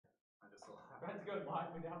Go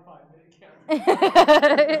live with our 5-minute count. So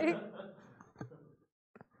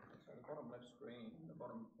the bottom left screen, the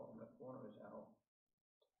bottom left corner is our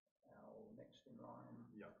next in line.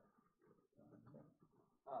 Yep.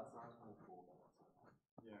 Oh, so I was going to pull that.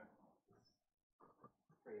 Yeah.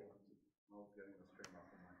 Pretty empty. I was getting the stream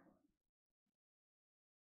up on my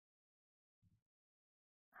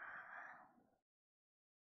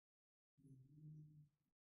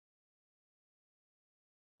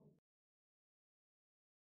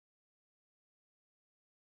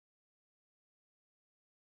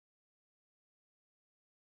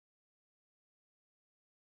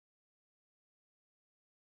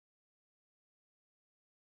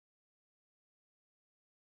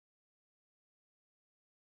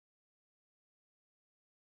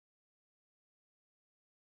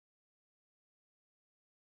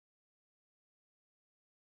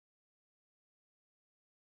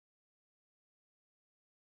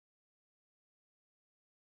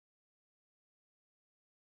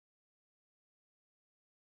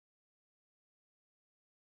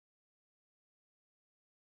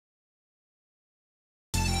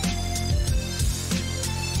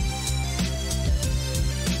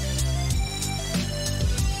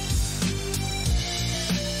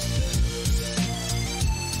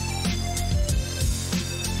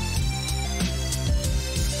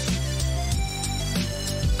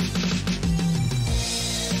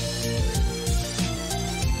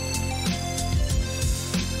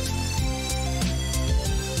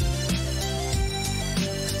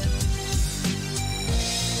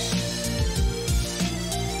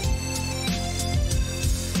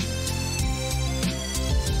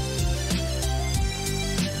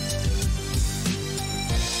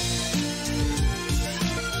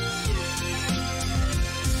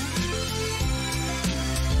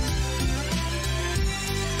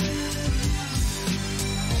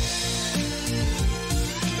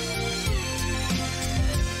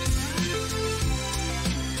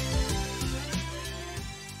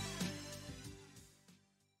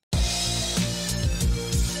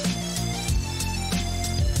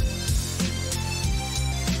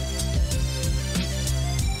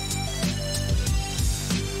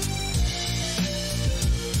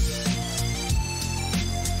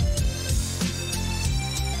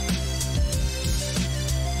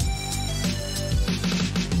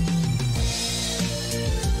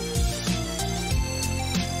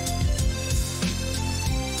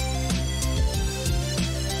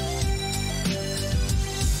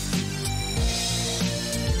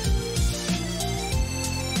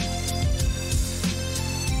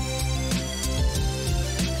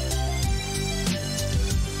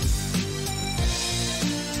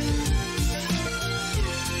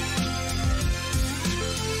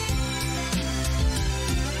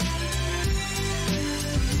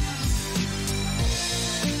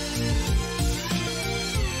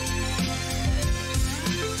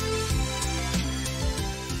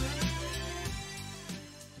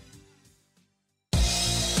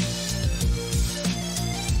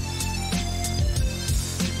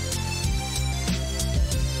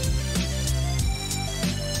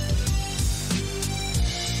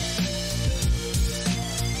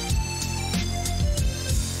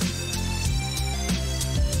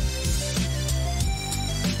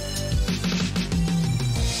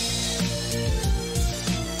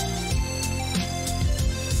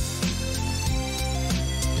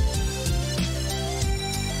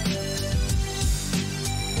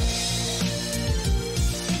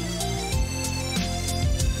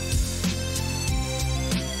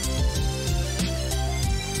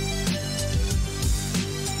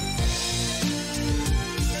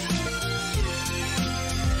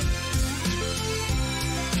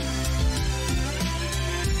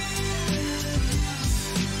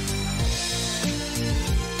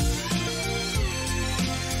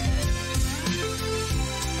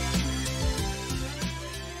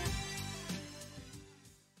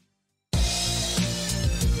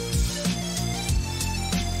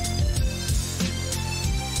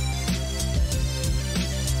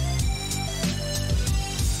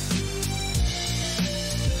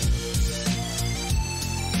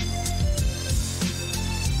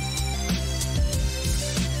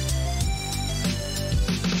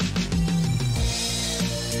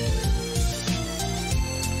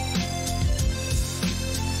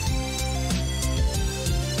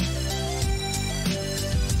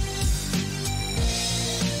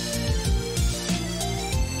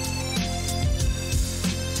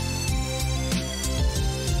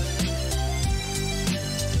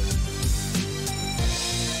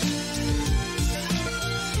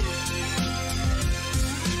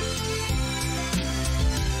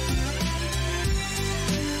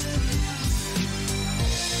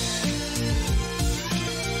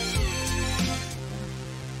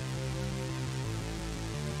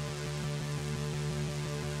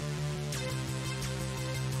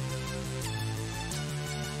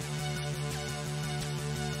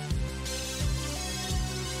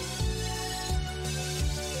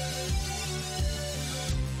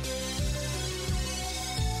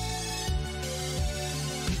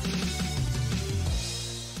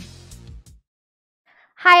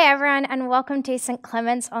Hi everyone, and welcome to St.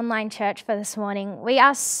 Clement's online church for this morning. We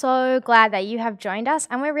are so glad that you have joined us,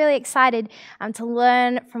 and we're really excited to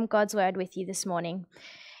learn from God's word with you this morning.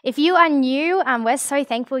 If you are new, we're so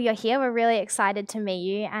thankful you're here. We're really excited to meet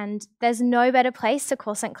you, and there's no better place to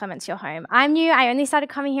call St. Clement's your home. I'm new. I only started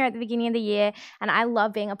coming here at the beginning of the year, and I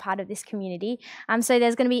love being a part of this community. So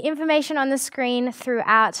there's going to be information on the screen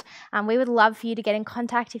throughout. We would love for you to get in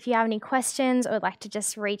contact if you have any questions or would like to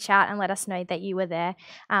just reach out and let us know that you were there.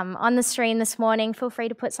 On the stream this morning, feel free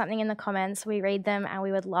to put something in the comments. We read them, and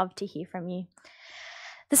we would love to hear from you.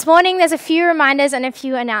 This morning, there's a few reminders and a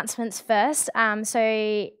few announcements first.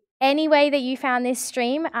 So any way that you found this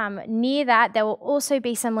stream, near that, there will also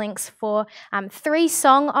be some links for 3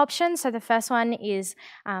 song options. So the first one is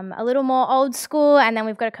a little more old school, and then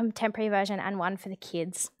we've got a contemporary version and one for the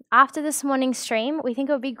kids. After this morning's stream, we think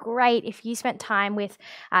it would be great if you spent time with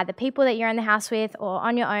the people that you're in the house with or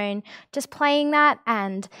on your own, just playing that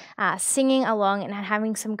and singing along and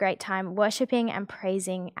having some great time worshiping and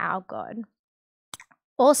praising our God.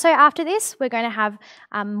 Also after this, we're going to have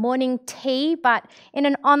morning tea, but in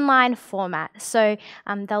an online format. So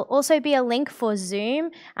there'll also be a link for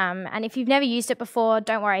Zoom. And if you've never used it before,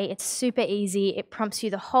 don't worry, it's super easy. It prompts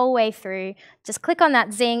you the whole way through. Just click on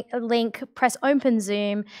that link, press open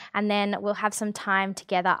Zoom, and then we'll have some time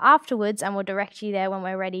together afterwards, and we'll direct you there when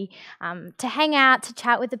we're ready to hang out, to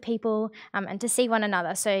chat with the people, and to see one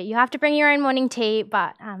another. So you have to bring your own morning tea,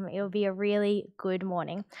 but it will be a really good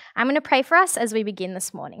morning. I'm going to pray for us as we begin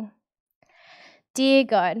this morning. Dear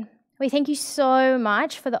God, we thank you so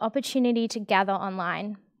much for the opportunity to gather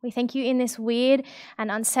online. We thank you in this weird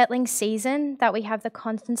and unsettling season that we have the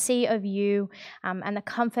constancy of you and the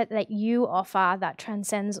comfort that you offer that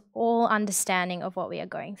transcends all understanding of what we are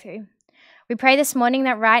going through. We pray this morning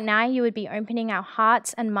that right now you would be opening our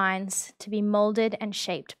hearts and minds to be molded and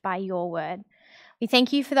shaped by your word. We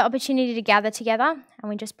thank you for the opportunity to gather together, and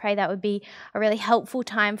we just pray that would be a really helpful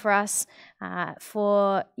time for us,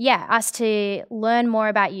 us to learn more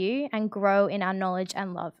about you and grow in our knowledge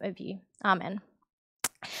and love of you. Amen.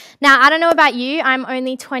 Now, I don't know about you, I'm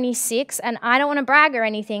only 26, and I don't want to brag or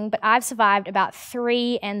anything, but I've survived about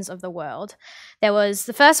 3 ends of the world. There was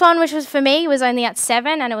the first one, which was for me, was only at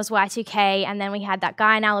 7, and it was Y2K, and then we had that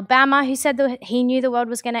guy in Alabama who said that he knew the world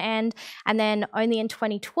was going to end, and then only in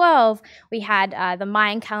 2012, we had the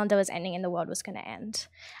Mayan calendar was ending and the world was going to end.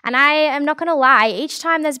 And I am not going to lie, each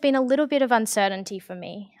time there's been a little bit of uncertainty for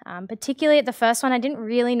me, particularly at the first one. I didn't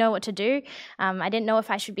really know what to do. I didn't know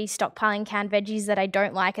if I should be stockpiling canned veggies that I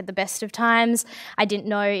don't like at the best of times. I didn't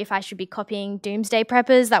know if I should be copying doomsday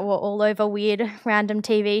preppers that were all over weird random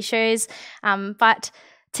TV shows. But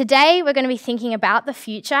today we're going to be thinking about the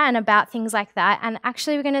future and about things like that. And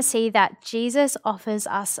actually we're going to see that Jesus offers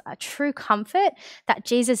us a true comfort, that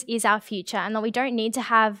Jesus is our future, and that we don't need to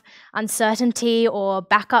have uncertainty or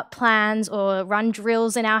backup plans or run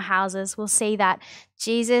drills in our houses. We'll see that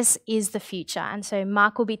Jesus is the future. And so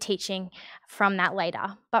Mark will be teaching from that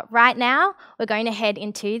later. But right now we're going to head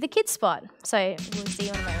into the kids spot. So we'll see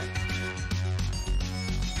you in a moment.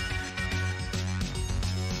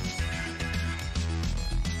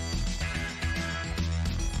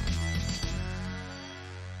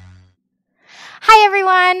 Hi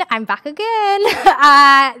everyone, I'm back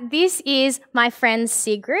again. This is my friend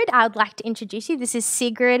Sigrid. I would like to introduce you. This is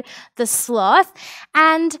Sigrid the Sloth,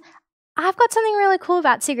 and I've got something really cool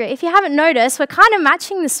about Sigrid. If you haven't noticed, we're kind of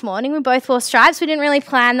matching this morning. We both wore stripes. We didn't really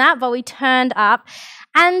plan that, but we turned up.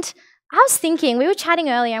 And I was thinking, we were chatting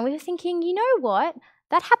earlier, and we were thinking, you know what?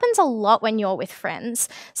 That happens a lot when you're with friends.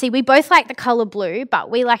 See, we both like the colour blue,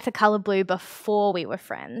 but we liked the colour blue before we were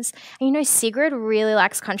friends. And you know, Sigrid really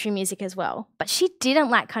likes country music as well, but she didn't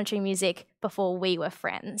like country music before we were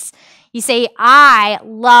friends. You see, I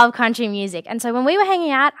love country music, and so when we were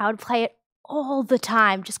hanging out, I would play it all the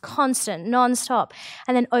time, just constant, non-stop.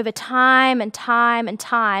 And then over time and time and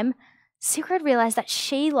time, Sigrid realised that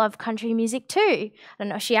she loved country music too. I don't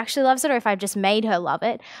know if she actually loves it or if I just made her love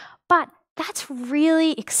it, but that's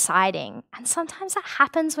really exciting. And sometimes that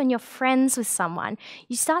happens when you're friends with someone.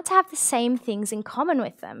 You start to have the same things in common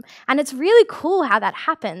with them. And it's really cool how that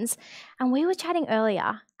happens. And we were chatting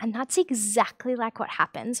earlier, and that's exactly like what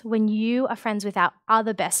happens when you are friends with our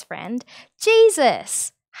other best friend,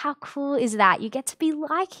 Jesus. How cool is that? You get to be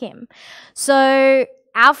like him. So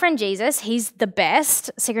our friend Jesus, he's the best.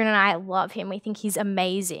 Sigrid and I love him. We think he's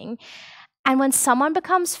amazing. And when someone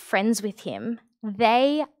becomes friends with him,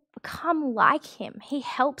 they become like him. He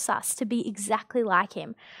helps us to be exactly like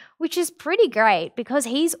him, which is pretty great because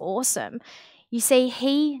he's awesome. You see,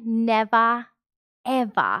 he never,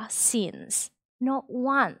 ever sins. Not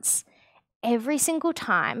once. Every single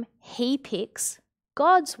time he picks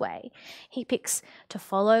God's way. He picks to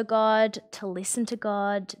follow God, to listen to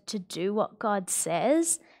God, to do what God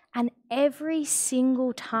says. And every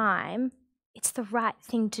single time, it's the right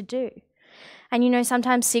thing to do. And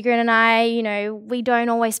sometimes Sigrid and I, we don't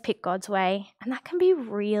always pick God's way. And that can be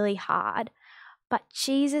really hard. But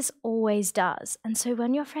Jesus always does. And so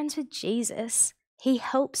when you're friends with Jesus, he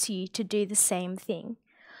helps you to do the same thing.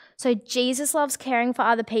 So Jesus loves caring for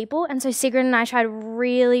other people. And so Sigrid and I tried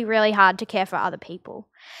really, really hard to care for other people.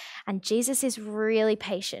 And Jesus is really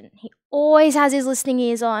patient. He always has his listening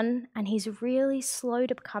ears on, and he's really slow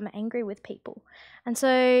to become angry with people. And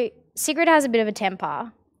so Sigrid has a bit of a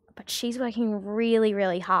temper, but she's working really,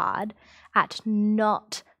 really hard at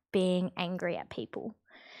not being angry at people.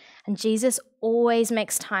 And Jesus always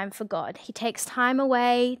makes time for God. He takes time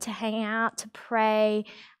away to hang out, to pray.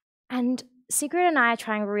 And Sigrid and I are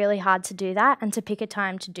trying really hard to do that and to pick a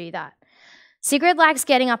time to do that. Sigrid likes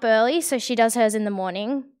getting up early, so she does hers in the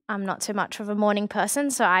morning. I'm not so much of a morning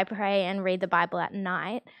person, so I pray and read the Bible at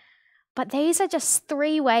night. But these are just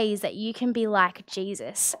 3 ways that you can be like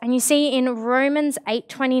Jesus. And you see in Romans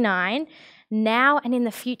 8:29, now and in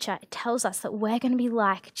the future, it tells us that we're going to be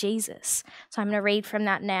like Jesus. So I'm going to read from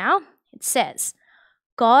that now. It says,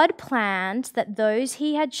 God planned that those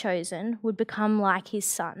he had chosen would become like his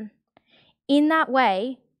son. In that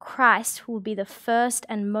way, Christ will be the first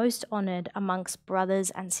and most honored amongst brothers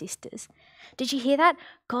and sisters. Did you hear that?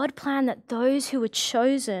 God planned that those who were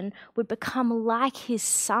chosen would become like his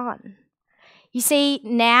son. You see,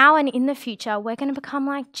 now and in the future, we're going to become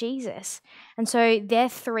like Jesus. And so there are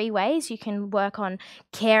 3 ways you can work on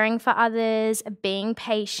caring for others, being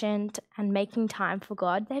patient, and making time for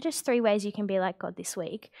God. They're just 3 ways you can be like God this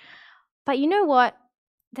week. But you know what?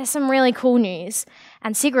 There's some really cool news,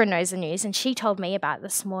 and Sigrid knows the news, and she told me about it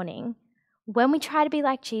this morning. When we try to be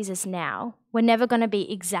like Jesus now, we're never going to be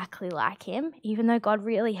exactly like him, even though God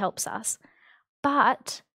really helps us.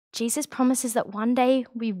 But Jesus promises that one day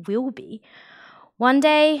we will be. One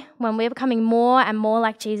day, when we're becoming more and more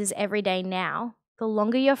like Jesus every day now, the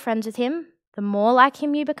longer you're friends with him, the more like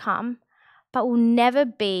him you become, but we'll never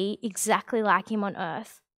be exactly like him on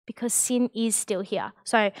earth because sin is still here.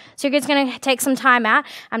 So Sigrid's going to take some time out.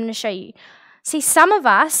 I'm going to show you. See, some of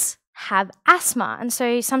us have asthma, and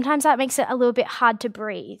so sometimes that makes it a little bit hard to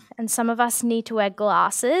breathe, and some of us need to wear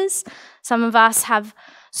glasses. Some of us have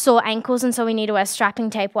sore ankles, and so we need to wear strapping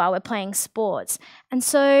tape while we're playing sports. And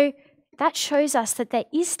so that shows us that there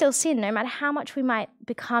is still sin, no matter how much we might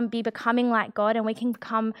be becoming like God, and we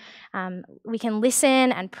can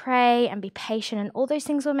listen and pray and be patient, and all those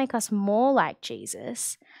things will make us more like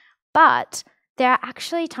Jesus. But there are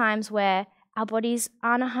actually times where our bodies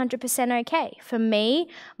aren't 100% okay. For me,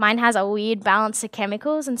 mine has a weird balance of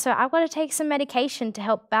chemicals, and so I've got to take some medication to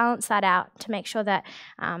help balance that out to make sure that,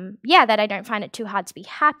 that I don't find it too hard to be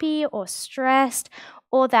happy or stressed,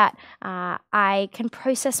 or that I can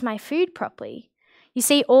process my food properly. You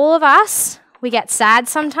see, all of us, we get sad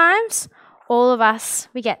sometimes, all of us,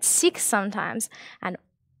 we get sick sometimes, and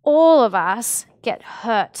all of us get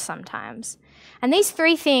hurt sometimes. And these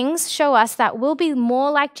 3 things show us that we'll be more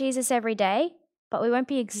like Jesus every day, but we won't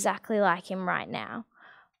be exactly like him right now.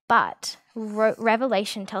 But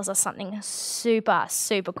Revelation tells us something super,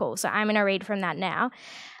 super cool. So I'm going to read from that now.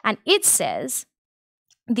 And it says,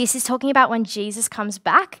 this is talking about when Jesus comes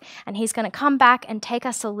back, and he's going to come back and take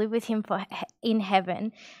us to live with him in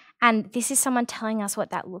heaven. And this is someone telling us what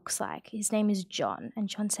that looks like. His name is John. And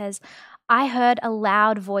John says, I heard a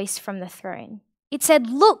loud voice from the throne. It said,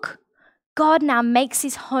 look, God now makes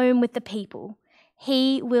his home with the people.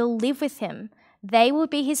 He will live with them. They will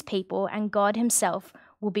be his people, and God himself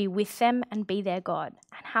will be with them and be their God.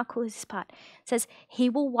 And how cool is this part? It says, he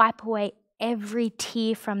will wipe away every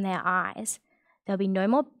tear from their eyes. There'll be no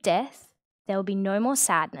more death. There'll be no more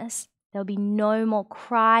sadness. There'll be no more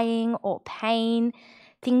crying or pain.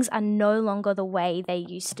 Things are no longer the way they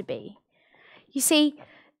used to be. You see,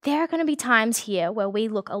 there are going to be times here where we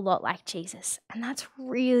look a lot like Jesus, and that's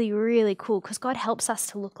really, really cool because God helps us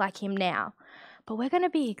to look like him now. But we're going to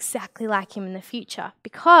be exactly like him in the future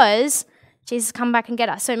because Jesus come back and get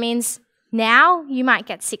us. So it means now you might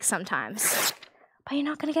get sick sometimes, but you're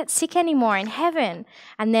not going to get sick anymore in heaven.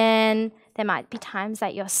 And then there might be times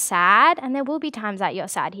that you're sad, and there will be times that you're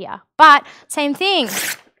sad here. But same thing.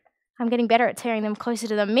 I'm getting better at tearing them closer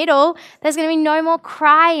to the middle. There's going to be no more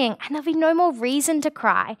crying, and there'll be no more reason to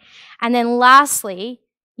cry. And then lastly,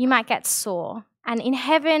 you might get sore. And in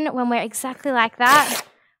heaven, when we're exactly like that,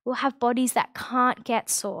 we'll have bodies that can't get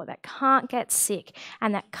sore, that can't get sick,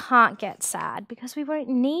 and that can't get sad because we won't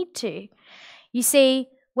need to. You see,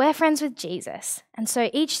 we're friends with Jesus, and so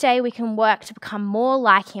each day we can work to become more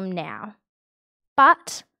like him now.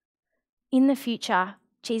 But in the future,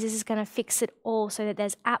 Jesus is going to fix it all so that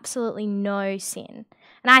there's absolutely no sin.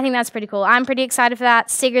 And I think that's pretty cool. I'm pretty excited for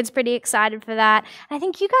that. Sigrid's pretty excited for that. And I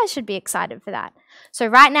think you guys should be excited for that. So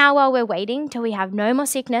right now, while we're waiting till we have no more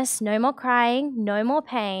sickness, no more crying, no more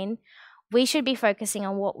pain, we should be focusing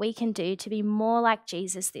on what we can do to be more like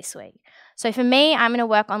Jesus this week. So for me, I'm going to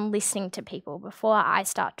work on listening to people before I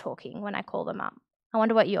start talking when I call them up. I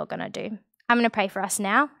wonder what you're going to do. I'm going to pray for us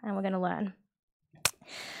now, and we're going to learn.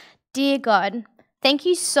 Dear God, thank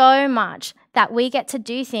you so much that we get to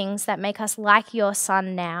do things that make us like your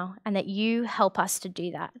Son now, and that you help us to do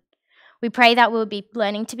that. We pray that we'll be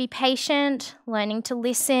learning to be patient, learning to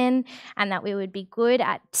listen, and that we would be good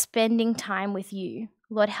at spending time with you.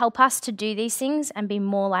 Lord, help us to do these things and be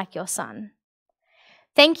more like your Son.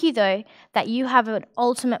 Thank you, though, that you have an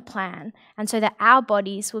ultimate plan, and so that our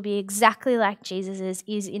bodies will be exactly like Jesus's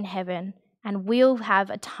is in heaven, and we'll have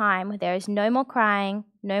a time where there is no more crying,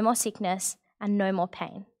 no more sickness, and no more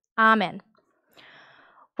pain. Amen.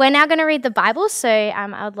 We're now going to read the Bible, so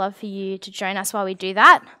I would love for you to join us while we do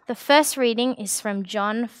that. The first reading is from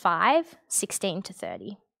John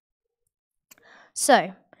 5:16-30.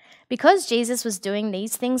 So, because Jesus was doing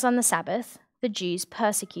these things on the Sabbath, the Jews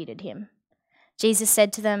persecuted him. Jesus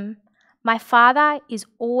said to them, "My Father is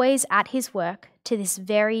always at his work to this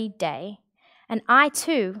very day, and I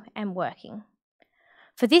too am working."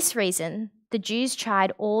 For this reason, the Jews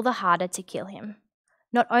tried all the harder to kill him.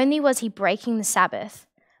 Not only was he breaking the Sabbath,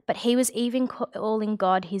 but he was even calling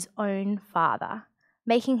God his own Father,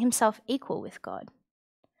 making himself equal with God.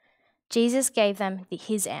 Jesus gave them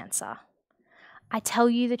his answer. "I tell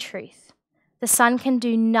you the truth. The Son can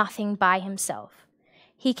do nothing by himself.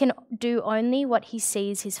 He can do only what he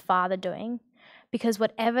sees his Father doing, because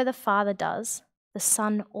whatever the Father does, the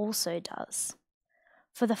Son also does.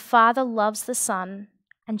 For the Father loves the Son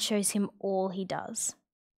and shows him all he does.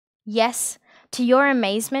 Yes, to your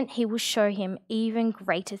amazement, he will show him even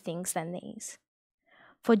greater things than these.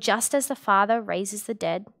 For just as the Father raises the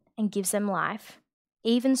dead and gives them life,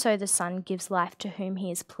 even so the Son gives life to whom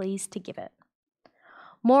he is pleased to give it.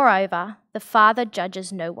 Moreover, the Father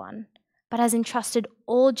judges no one, but has entrusted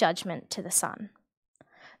all judgment to the Son,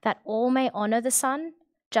 that all may honor the Son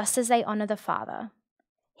just as they honor the Father.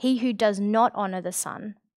 He who does not honor the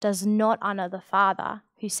Son does not honor the Father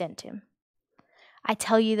who sent him. I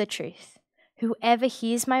tell you the truth. Whoever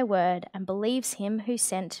hears my word and believes him who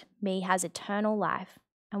sent me has eternal life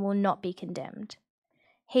and will not be condemned.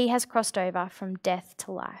 He has crossed over from death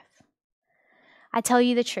to life. I tell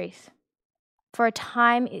you the truth. For a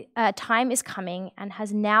time is coming and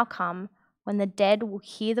has now come when the dead will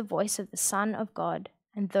hear the voice of the Son of God,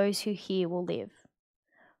 and those who hear will live.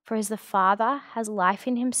 For as the Father has life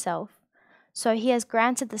in himself, so he has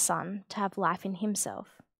granted the Son to have life in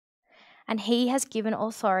himself. And he has given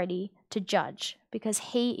authority to judge, because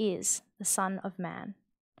he is the Son of Man.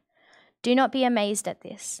 Do not be amazed at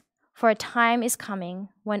this, for a time is coming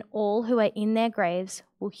when all who are in their graves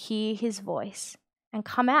will hear his voice and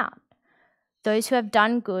come out. Those who have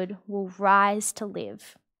done good will rise to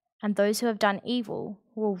live, and those who have done evil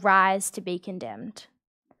will rise to be condemned.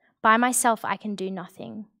 By myself I can do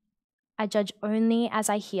nothing. I judge only as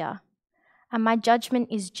I hear, and my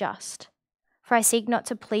judgment is just, for I seek not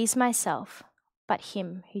to please myself, but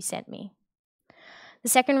him who sent me. The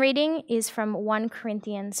second reading is from 1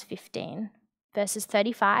 Corinthians 15, verses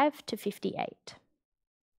 35-58.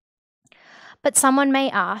 But someone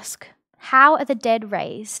may ask, how are the dead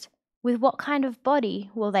raised? With what kind of body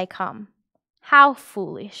will they come? How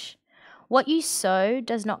foolish! What you sow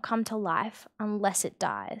does not come to life unless it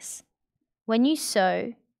dies. When you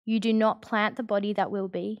sow, you do not plant the body that will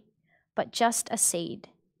be, but just a seed,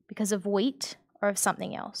 because of wheat or of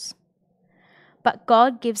something else. But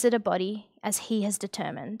God gives it a body as he has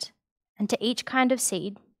determined, and to each kind of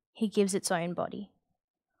seed he gives its own body.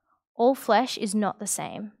 All flesh is not the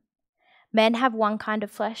same. Men have one kind of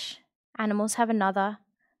flesh, animals have another,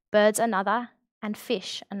 birds another, and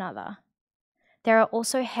fish another. There are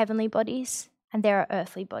also heavenly bodies, and there are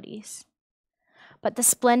earthly bodies. But the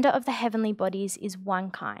splendor of the heavenly bodies is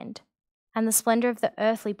one kind, and the splendor of the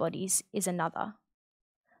earthly bodies is another.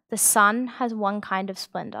 The sun has one kind of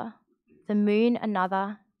splendor, the moon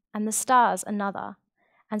another, and the stars another,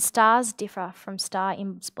 and stars differ from star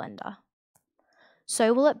in splendor.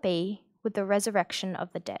 So will it be with the resurrection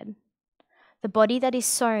of the dead. The body that is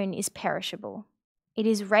sown is perishable. It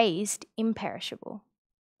is raised imperishable.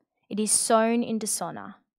 It is sown in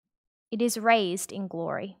dishonor. It is raised in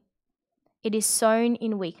glory. It is sown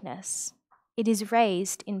in weakness. It is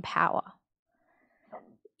raised in power.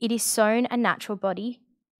 It is sown a natural body.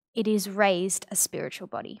 It is raised a spiritual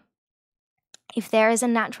body. If there is a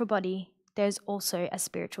natural body, there is also a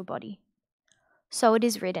spiritual body. So it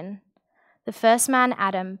is written, the first man,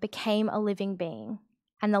 Adam, became a living being,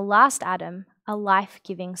 and the last Adam, a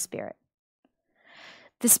life-giving spirit.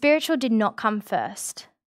 The spiritual did not come first,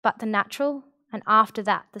 but the natural, and after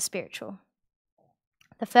that the spiritual.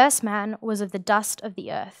 The first man was of the dust of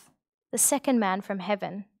the earth, the second man from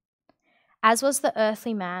heaven. As was the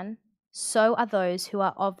earthly man, so are those who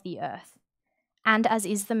are of the earth. And as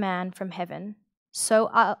is the man from heaven, so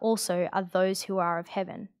also are those who are of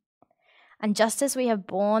heaven. And just as we have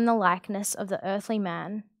borne the likeness of the earthly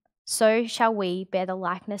man, so shall we bear the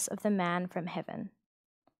likeness of the man from heaven.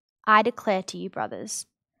 I declare to you, brothers,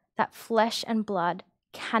 that flesh and blood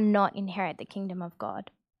cannot inherit the kingdom of God,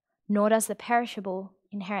 nor does the perishable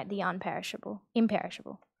inherit the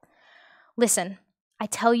imperishable. Listen, I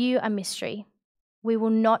tell you a mystery. We will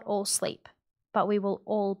not all sleep, but we will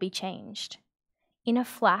all be changed. In a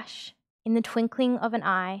flash, in the twinkling of an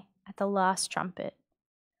eye, at the last trumpet.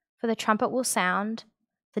 For the trumpet will sound,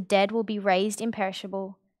 the dead will be raised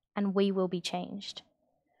imperishable, and we will be changed.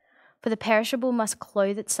 For the perishable must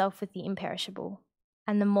clothe itself with the imperishable,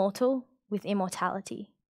 and the mortal with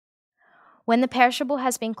immortality. When the perishable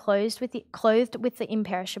has been clothed with the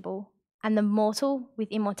imperishable, and the mortal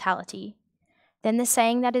with immortality, then the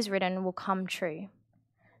saying that is written will come true.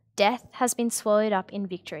 Death has been swallowed up in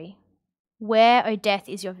victory. Where, O death,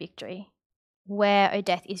 is your victory? Where, O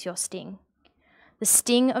death, is your sting? The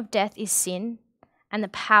sting of death is sin, and the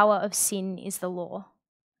power of sin is the law.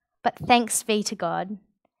 But thanks be to God,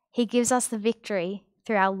 He gives us the victory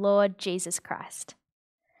through our Lord Jesus Christ.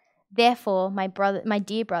 Therefore, my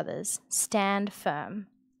dear brothers, stand firm.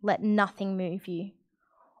 Let nothing move you.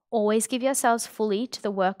 Always give yourselves fully to the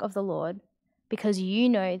work of the Lord, because you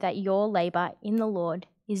know that your labor in the Lord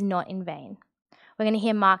is not in vain. We're going to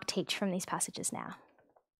hear Mark teach from these passages now.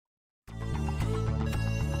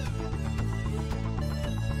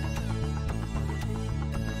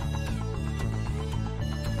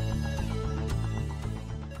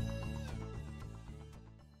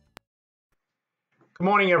 Good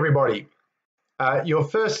morning, everybody. Your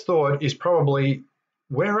first thought is probably,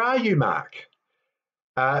 where are you, Mark?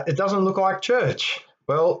 It doesn't look like church.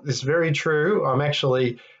 Well, it's very true. I'm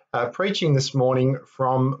actually preaching this morning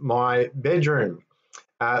from my bedroom.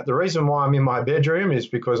 The reason why I'm in my bedroom is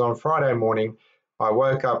because on Friday morning, I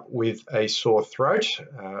woke up with a sore throat.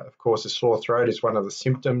 Of course, a sore throat is one of the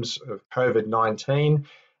symptoms of COVID-19.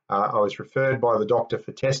 I was referred by the doctor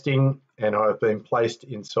for testing, and I've been placed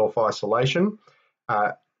in self-isolation.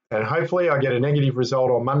 And hopefully I get a negative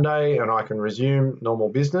result on Monday and I can resume normal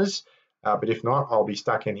business. But if not, I'll be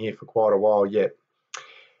stuck in here for quite a while yet.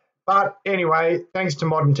 But anyway, thanks to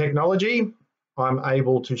modern technology, I'm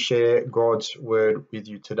able to share God's word with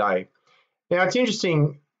you today. Now, it's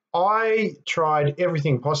interesting. I tried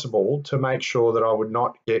everything possible to make sure that I would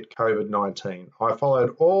not get COVID-19. I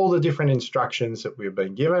followed all the different instructions that we've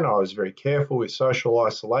been given. I was very careful with social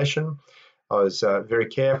isolation. I was very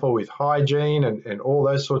careful with hygiene and all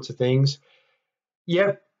those sorts of things.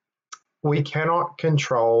 Yet, we cannot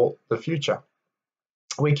control the future.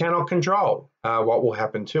 We cannot control what will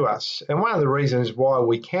happen to us. And one of the reasons why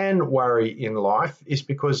we can worry in life is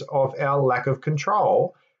because of our lack of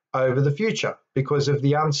control over the future, because of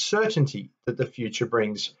the uncertainty that the future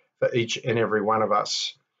brings for each and every one of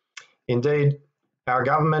us. Indeed, our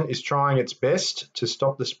government is trying its best to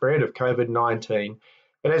stop the spread of COVID-19.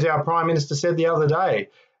 But as our Prime Minister said the other day,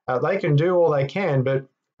 they can do all they can, but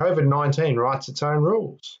COVID-19 writes its own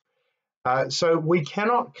rules. So we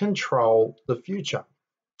cannot control the future.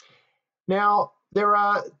 Now, there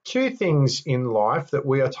are two things in life that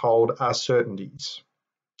we are told are certainties: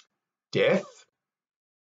 death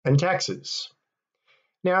and taxes.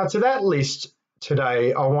 Now, to that list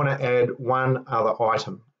today, I want to add one other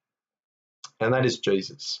item, and that is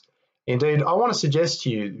Jesus. Indeed, I want to suggest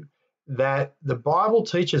to you that the Bible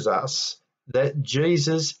teaches us that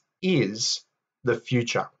Jesus is the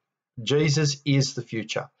future. Jesus is the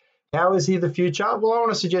future. How is he the future? Well, I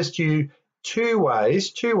want to suggest to you two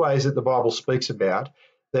ways that the Bible speaks about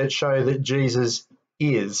that show that Jesus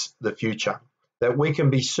is the future, that we can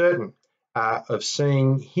be certain of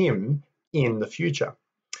seeing him in the future.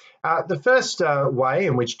 The first way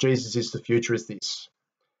in which Jesus is the future is this: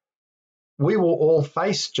 we will all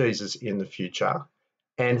face Jesus in the future,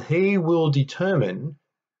 and he will determine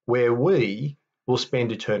where we will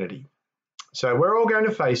spend eternity. So we're all going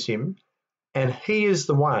to face him, and he is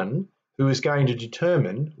the one who is going to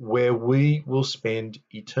determine where we will spend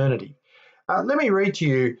eternity. Let me read to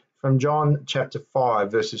you from John chapter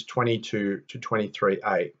 5, verses 22 to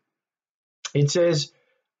 23a. It says,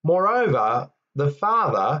 "Moreover, the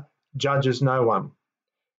Father judges no one,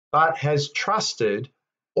 but has trusted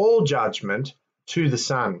all judgment to the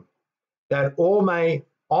Son, that all may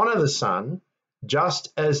honour the Son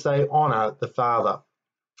just as they honour the Father.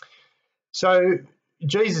 So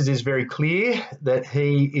Jesus is very clear that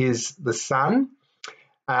he is the Son,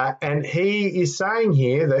 and he is saying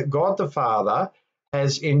here that God the Father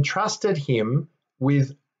has entrusted him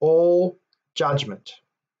with all judgment.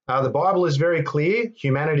 The Bible is very clear.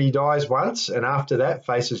 Humanity dies once and after that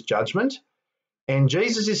faces judgment. And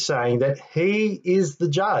Jesus is saying that he is the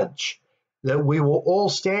judge that we will all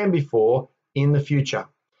stand before in the future.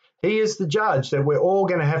 He is the judge that we're all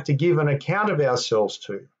going to have to give an account of ourselves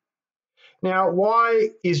to. Now, why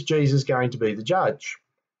is Jesus going to be the judge?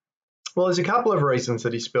 Well, there's a couple of reasons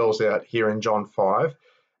that he spells out here in John 5.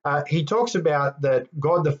 He talks about that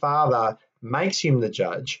God the Father makes him the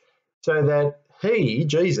judge so that he,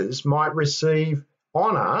 Jesus, might receive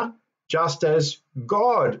honour just as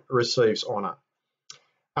God receives honour.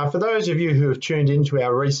 For those of you who have tuned into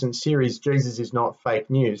our recent series, Jesus is Not Fake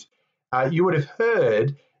News, you would have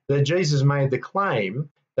heard that Jesus made the claim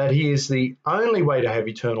that he is the only way to have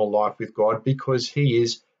eternal life with God because he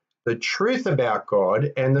is the truth about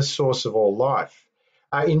God and the source of all life.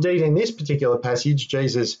 Indeed, in this particular passage,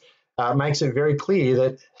 Jesus makes it very clear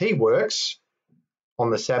that he works on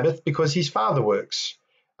the Sabbath because his Father works.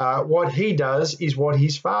 What he does is what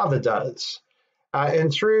his Father does.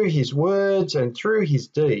 And through his words and through his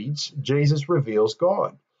deeds, Jesus reveals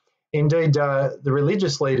God. Indeed, the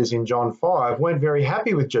religious leaders in John 5 weren't very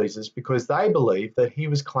happy with Jesus because they believed that he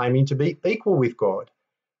was claiming to be equal with God.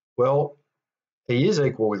 Well, he is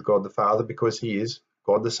equal with God the Father because he is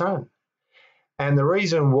God the Son. And the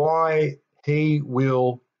reason why he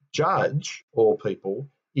will judge all people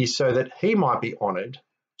is so that he might be honoured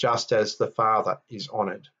just as the Father is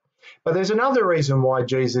honoured. But there's another reason why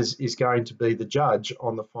Jesus is going to be the judge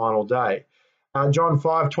on the final day. John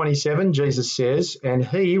 5:27, Jesus says, and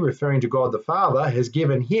he, referring to God the Father, has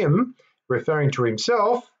given him, referring to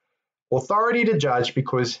himself, authority to judge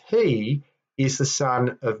because he is the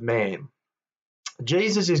Son of Man.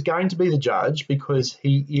 Jesus is going to be the judge because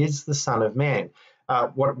he is the Son of Man.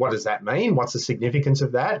 What does that mean? What's the significance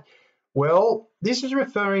of that? Well, this is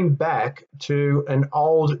referring back to an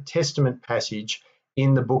Old Testament passage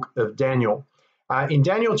in the book of Daniel. In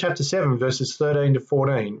Daniel chapter 7, verses 13 to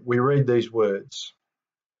 14, we read these words.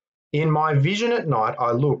 In my vision at night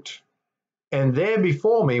I looked, and there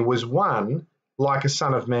before me was one like a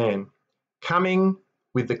son of man, coming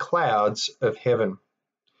with the clouds of heaven.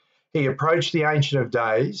 He approached the Ancient of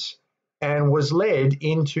Days and was led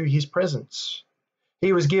into his presence.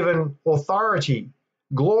 He was given authority,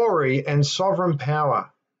 glory, and sovereign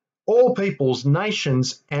power. All peoples,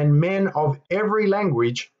 nations, and men of every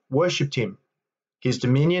language worshipped him. His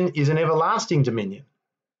dominion is an everlasting dominion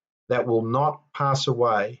that will not pass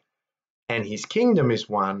away, and his kingdom is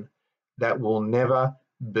one that will never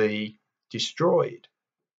be destroyed.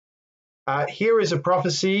 Here is a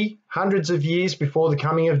prophecy hundreds of years before the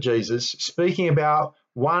coming of Jesus, speaking about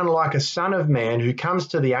one like a son of man who comes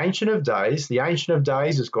to the Ancient of Days. The Ancient of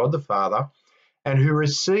Days is God the Father, and who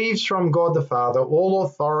receives from God the Father all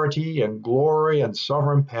authority and glory and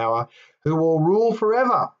sovereign power, who will rule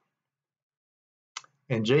forever.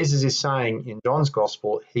 And Jesus is saying in John's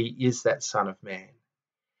Gospel, he is that Son of Man.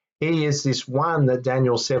 He is this one that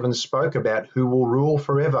Daniel 7 spoke about who will rule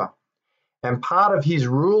forever. And part of his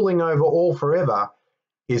ruling over all forever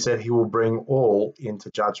is that he will bring all into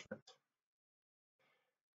judgment.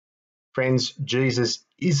 Friends, Jesus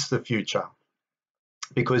is the future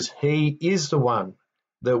because he is the one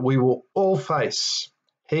that we will all face.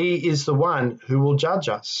 He is the one who will judge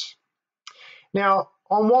us. Now,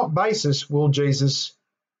 on what basis will Jesus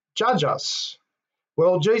judge us?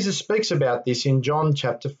 Well, Jesus speaks about this in John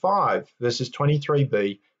chapter 5, verses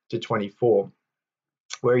 23b to 24,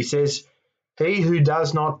 where he says, he who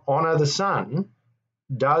does not honour the Son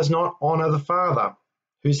does not honour the Father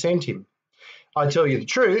who sent him. I tell you the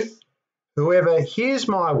truth, whoever hears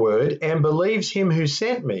my word and believes him who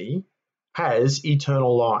sent me has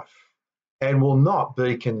eternal life and will not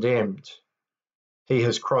be condemned. He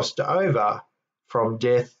has crossed over from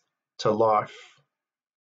death to life.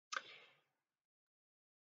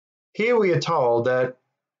 Here we are told that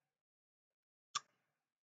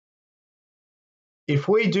if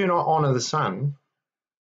we do not honour the Son,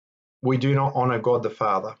 we do not honour God the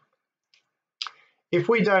Father. If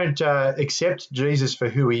we don't accept Jesus for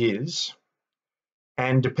who he is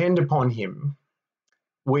and depend upon him,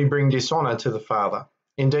 we bring dishonour to the Father.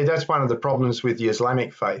 Indeed, that's one of the problems with the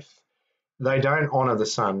Islamic faith. They don't honour the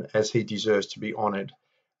Son as he deserves to be honoured.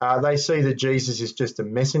 They see that Jesus is just a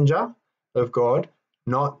messenger of God,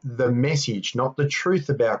 not the message, not the truth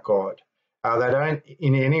about God. They don't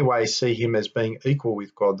in any way see him as being equal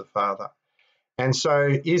with God the Father. And so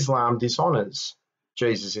Islam dishonours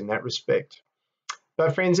Jesus in that respect.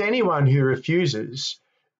 But friends, anyone who refuses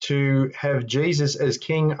to have Jesus as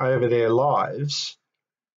king over their lives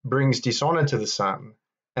brings dishonour to the Son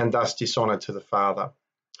and thus dishonour to the Father.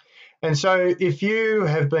 And so if you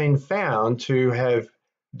have been found to have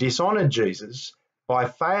dishonoured Jesus by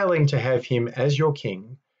failing to have him as your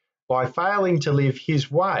king, by failing to live his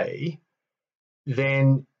way,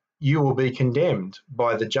 then you will be condemned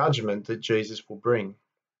by the judgment that Jesus will bring.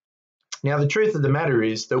 Now, the truth of the matter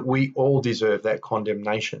is that we all deserve that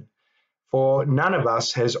condemnation, for none of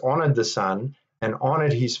us has honoured the Son and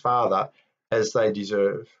honoured his Father as they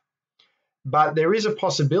deserve. But there is a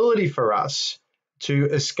possibility for us to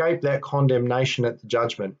escape that condemnation at the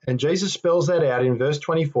judgment. And Jesus spells that out in verse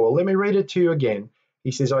 24. Let me read it to you again.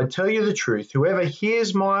 He says, I tell you the truth, whoever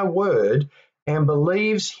hears my word and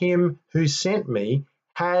believes him who sent me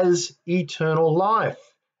has eternal life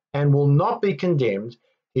and will not be condemned.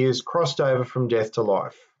 He has crossed over from death to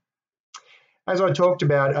life. As I talked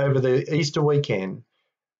about over the Easter weekend,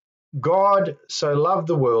 God so loved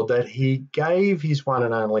the world that he gave his one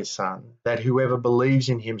and only Son, that whoever believes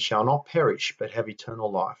in him shall not perish but have eternal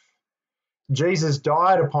life. Jesus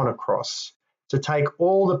died upon a cross to take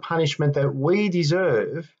all the punishment that we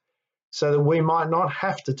deserve so that we might not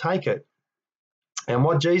have to take it. And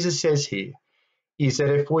what Jesus says here is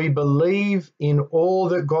that if we believe in all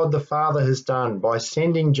that God the Father has done by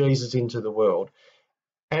sending Jesus into the world,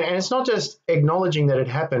 and it's not just acknowledging that it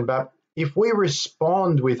happened, but if we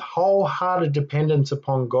respond with wholehearted dependence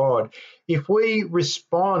upon God, if we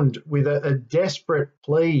respond with a desperate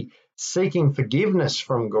plea seeking forgiveness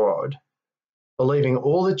from God, believing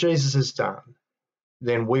all that Jesus has done,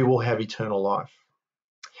 then we will have eternal life.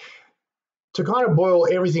 To kind of boil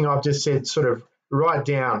everything I've just said sort of right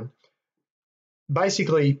down,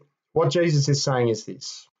 basically what Jesus is saying is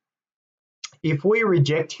this. If we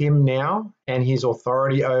reject him now and his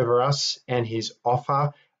authority over us and his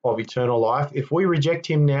offer of eternal life, if we reject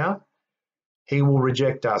him now, he will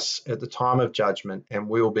reject us at the time of judgment and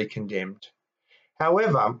we will be condemned.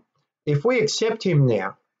 However, if we accept him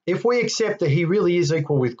now, if we accept that he really is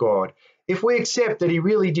equal with God, if we accept that he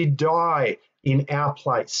really did die in our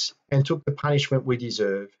place and took the punishment we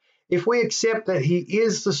deserve, if we accept that he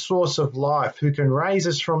is the source of life who can raise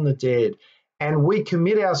us from the dead, and we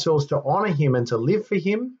commit ourselves to honour him and to live for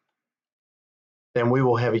him, then we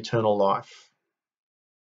will have eternal life.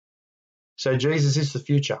 So Jesus is the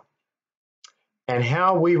future. And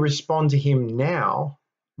how we respond to him now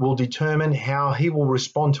will determine how he will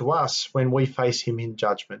respond to us when we face him in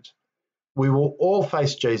judgment. We will all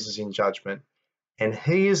face Jesus in judgment, and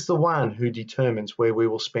he is the one who determines where we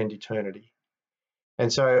will spend eternity.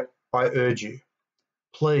 And so I urge you,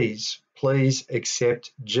 please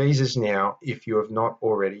accept Jesus now if you have not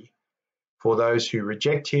already. For those who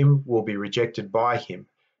reject him will be rejected by him,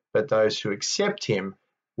 but those who accept him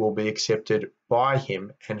will be accepted by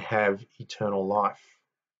him and have eternal life.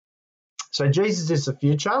 So Jesus is the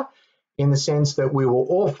future in the sense that we will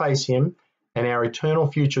all face him and our eternal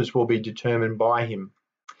futures will be determined by him.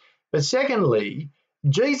 But secondly,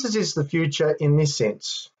 Jesus is the future in this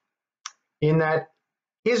sense, in that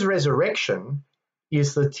his resurrection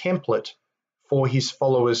is the template for his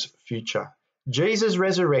followers' future. Jesus'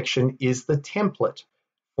 resurrection is the template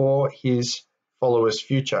for his followers'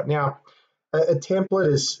 future. Now, a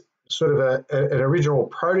template is sort of an original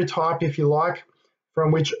prototype, if you like,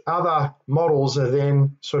 from which other models are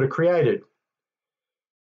then sort of created.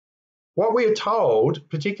 What we are told,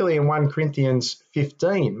 particularly in 1 Corinthians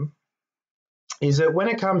 15, is that when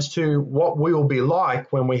it comes to what we will be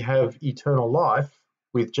like when we have eternal life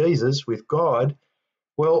with Jesus, with God,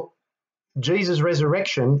 well, Jesus'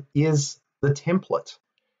 resurrection is the template.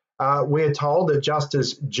 We're told that just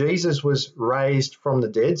as Jesus was raised from the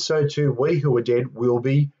dead, so too we who are dead will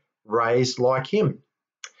be raised like him.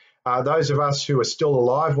 Those of us who are still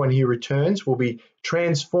alive when he returns will be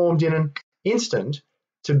transformed in an instant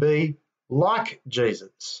to be like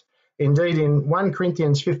Jesus. Indeed, in 1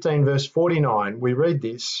 Corinthians 15 verse 49, we read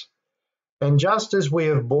this, and just as we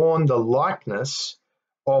have borne the likeness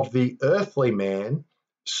of the earthly man,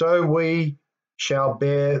 so we shall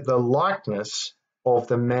bear the likeness of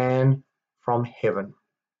the man from heaven.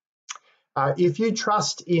 If you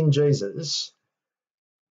trust in Jesus,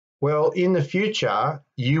 well, in the future,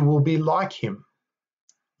 you will be like him.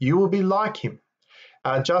 You will be like him.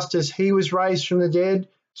 Just as he was raised from the dead,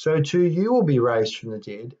 so too you will be raised from the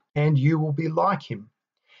dead, and you will be like him.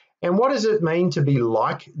 And what does it mean to be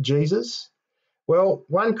like Jesus? Well,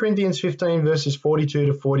 1 Corinthians 15 verses 42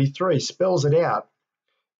 to 43 spells it out.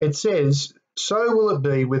 It says, "So will it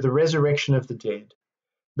be with the resurrection of the dead.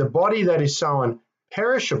 The body that is sown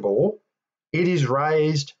perishable, it is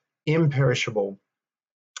raised imperishable.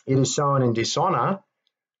 It is sown in dishonor,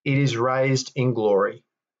 it is raised in glory.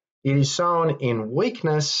 It is sown in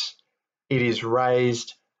weakness, it is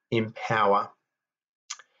raised in power."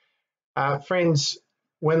 Friends,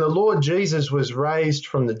 when the Lord Jesus was raised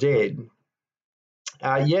from the dead,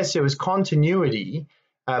 yes, there was continuity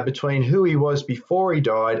between who he was before he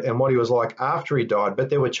died and what he was like after he died, but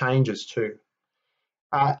there were changes too.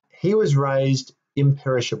 He was raised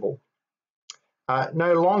imperishable.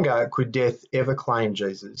 No longer could death ever claim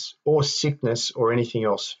Jesus, or sickness, or anything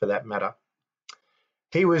else for that matter.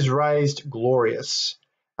 He was raised glorious.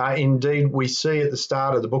 Indeed, we see at the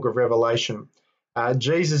start of the book of Revelation,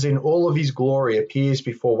 Jesus in all of his glory appears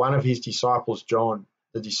before one of his disciples, John,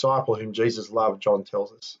 the disciple whom Jesus loved, John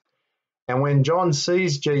tells us. And when John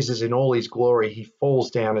sees Jesus in all his glory, he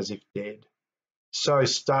falls down as if dead. So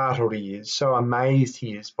startled he is, so amazed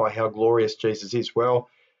he is by how glorious Jesus is. Well,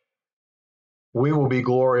 we will be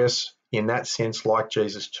glorious in that sense like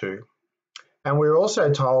Jesus too. And we're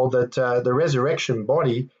also told that the resurrection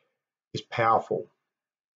body is powerful,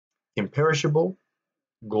 imperishable,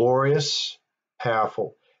 glorious,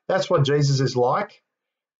 powerful. That's what Jesus is like.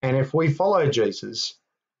 And if we follow Jesus,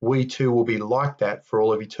 we too will be like that for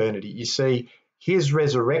all of eternity. You see, his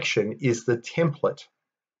resurrection is the template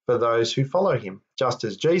for those who follow him. Just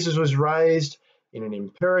as Jesus was raised in an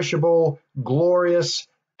imperishable, glorious,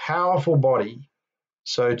 powerful body,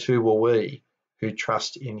 so too will we who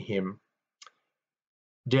trust in him.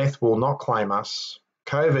 Death will not claim us.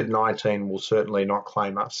 COVID-19 will certainly not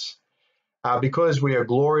claim us. Because we are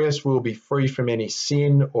glorious, we'll be free from any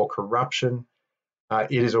sin or corruption.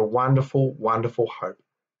 It is a wonderful, wonderful hope.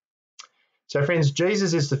 So friends,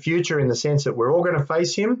 Jesus is the future in the sense that we're all going to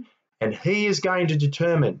face him, and he is going to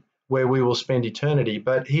determine where we will spend eternity.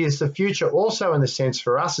 But he is the future also in the sense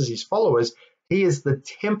for us as his followers, he is the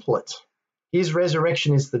template. His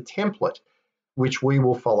resurrection is the template which we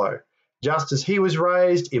will follow. Just as he was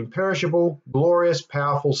raised, imperishable, glorious,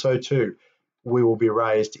 powerful, so too we will be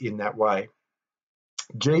raised in that way.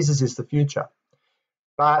 Jesus is the future.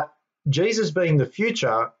 But Jesus being the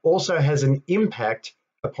future also has an impact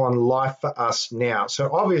upon life for us now. So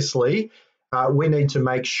obviously, we need to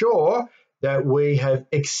make sure that we have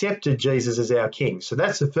accepted Jesus as our King. So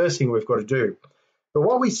that's the first thing we've got to do. But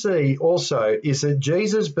what we see also is that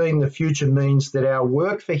Jesus being the future means that our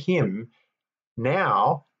work for him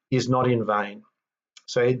now is not in vain.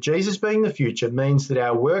 So Jesus being the future means that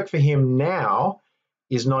our work for him now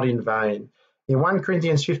is not in vain. In 1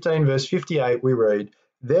 Corinthians 15 verse 58 we read,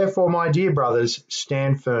 "Therefore, my dear brothers,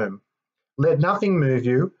 stand firm. Let nothing move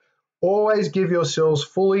you. Always give yourselves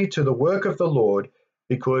fully to the work of the Lord,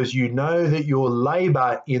 because you know that your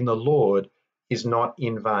labor in the Lord is not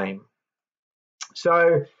in vain."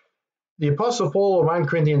 So the Apostle Paul in 1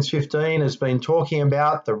 Corinthians 15 has been talking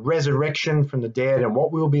about the resurrection from the dead and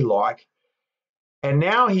what we'll be like. And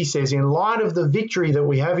now he says, in light of the victory that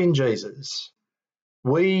we have in Jesus,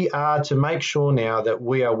 we are to make sure now that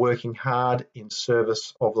we are working hard in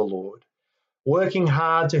service of the Lord, working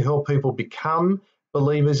hard to help people become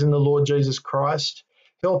believers in the Lord Jesus Christ,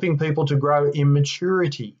 helping people to grow in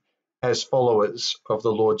maturity as followers of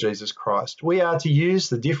the Lord Jesus Christ. We are to use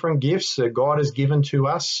the different gifts that God has given to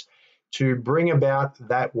us to bring about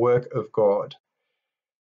that work of God.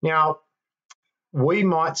 Now, we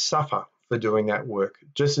might suffer for doing that work,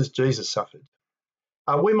 just as Jesus suffered.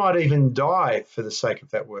 We might even die for the sake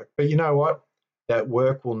of that work. But you know what? That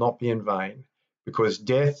work will not be in vain, because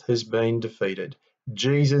death has been defeated.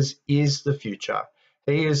 Jesus is the future.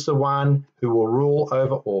 He is the one who will rule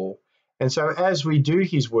over all. And so as we do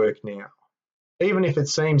his work now, even if it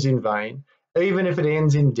seems in vain, even if it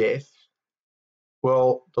ends in death,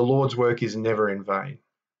 well, the Lord's work is never in vain,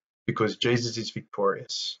 because Jesus is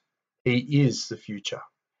victorious. He is the future.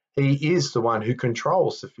 He is the one who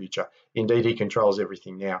controls the future. Indeed, he controls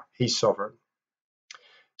everything now. He's sovereign.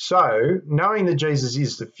 So, knowing that Jesus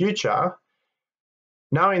is the future,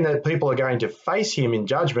 knowing that people are going to face him in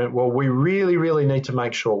judgment, well, we really, really need to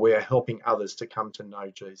make sure we are helping others to come to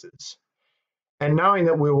know Jesus. And knowing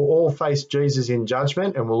that we will all face Jesus in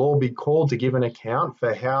judgment and we'll all be called to give an account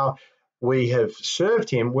for how we have served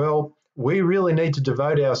him, well, we really need to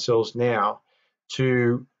devote ourselves now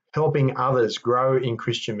to helping others grow in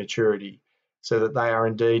Christian maturity so that they are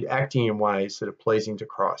indeed acting in ways that are pleasing to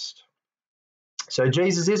Christ. So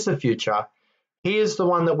Jesus is the future. He is the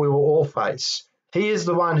one that we will all face. He is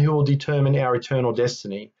the one who will determine our eternal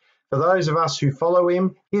destiny. For those of us who follow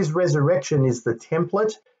him, his resurrection is the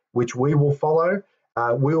template which we will follow.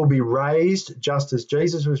 We will be raised just as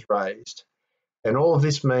Jesus was raised. And all of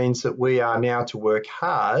this means that we are now to work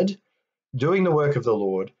hard, doing the work of the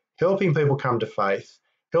Lord, helping people come to faith,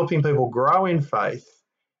 helping people grow in faith,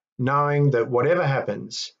 knowing that whatever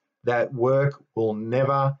happens, that work will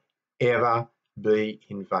never, ever be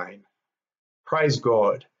in vain. Praise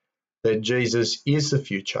God that Jesus is the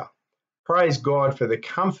future. Praise God for the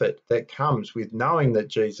comfort that comes with knowing that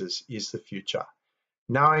Jesus is the future,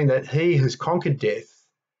 knowing that he has conquered death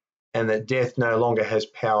and that death no longer has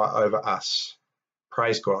power over us.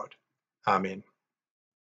 Praise God. Amen.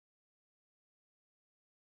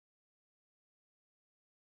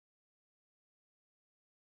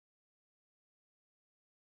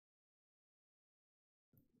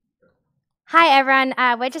 Hi everyone,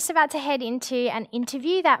 we're just about to head into an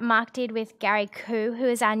interview that Mark did with Gary Koo, who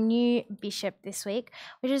is our new bishop this week,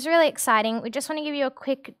 which is really exciting. We just want to give you a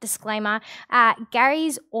quick disclaimer.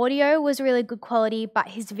 Gary's audio was really good quality, but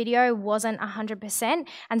his video wasn't 100%,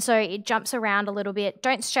 and so it jumps around a little bit.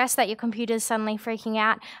 Don't stress that your computer's suddenly freaking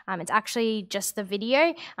out. It's actually just the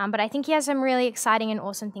video, but I think he has some really exciting and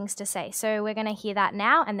awesome things to say. So we're going to hear that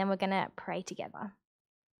now, and then we're going to pray together.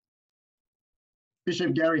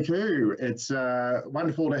 Bishop Gary Koo, it's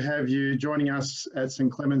wonderful to have you joining us at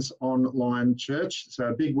St Clement's Online Church. So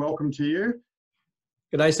a big welcome to you.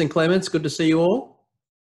 Good day, St Clement's. Good to see you all.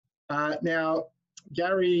 Now,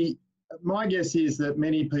 Gary, my guess is that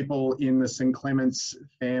many people in the St Clement's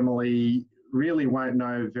family really won't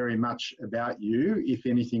know very much about you, if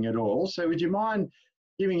anything at all. So would you mind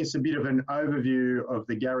giving us a bit of an overview of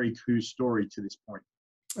the Gary Koo story to this point?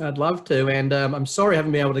 I'd love to, and I'm sorry I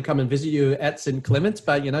haven't been able to come and visit you at St Clement's,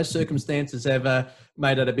 but you know, circumstances have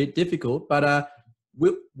made it a bit difficult. But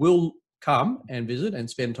we'll come and visit and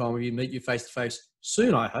spend time with you, meet you face to face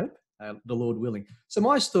soon, I hope, the Lord willing. So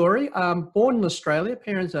my story: born in Australia,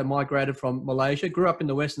 parents migrated from Malaysia, grew up in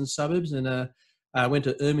the western suburbs, and went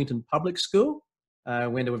to Ermington Public School,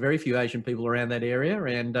 when there were very few Asian people around that area,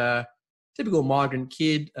 and typical migrant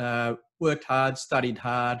kid, worked hard, studied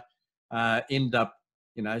hard, ended up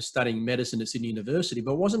studying medicine at Sydney University,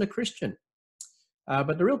 but wasn't a Christian.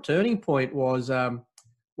 But the real turning point was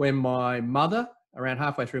when my mother, around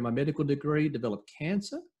halfway through my medical degree, developed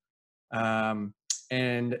cancer. And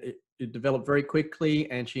it developed very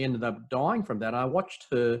quickly, and she ended up dying from that. I watched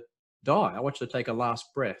her die. I watched her take her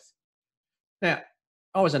last breath. Now,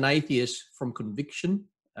 I was an atheist from conviction.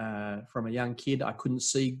 From a young kid, I couldn't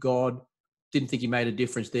see God, didn't think he made a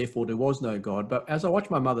difference, therefore there was no God. But as I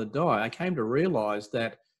watched my mother die, I came to realize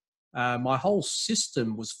that my whole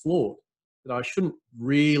system was flawed, that I shouldn't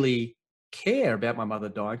really care about my mother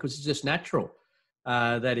dying because it's just natural,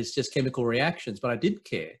 that it's just chemical reactions, but I did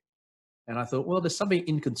care. And I thought, well, there's something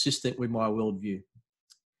inconsistent with my worldview.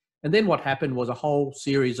 And then what happened was a whole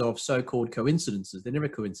series of so-called coincidences. They're never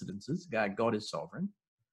coincidences. God is sovereign.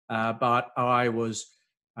 But I was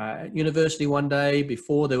at university one day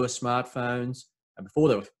before there were smartphones and before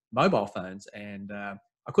there were mobile phones, and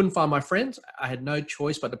I couldn't find my friends. I had no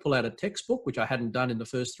choice but to pull out a textbook, which I hadn't done in the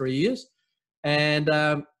first 3 years. And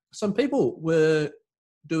some people were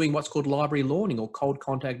doing what's called library learning or cold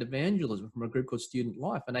contact evangelism from a group called Student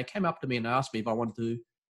Life. And they came up to me and asked me if I wanted to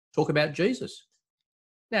talk about Jesus.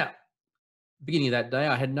 Now, beginning of that day,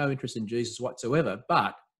 I had no interest in Jesus whatsoever,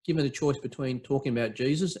 but given the choice between talking about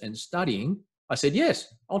Jesus and studying, I said,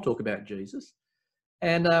 yes, I'll talk about Jesus.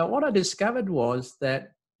 And what I discovered was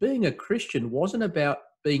that being a Christian wasn't about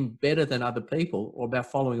being better than other people or about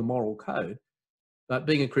following a moral code, but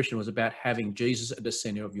being a Christian was about having Jesus at the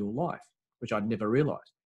center of your life, which I'd never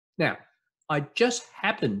realized. Now, I just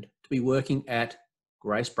happened to be working at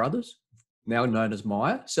Grace Brothers, now known as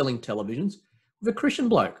Myer, selling televisions, with a Christian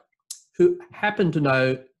bloke who happened to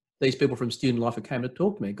know these people from Student Life who came to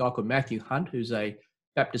talk to me, a guy called Matthew Hunt, who's a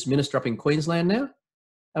Baptist minister up in Queensland now.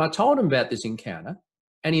 And I told him about this encounter,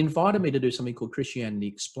 and he invited me to do something called Christianity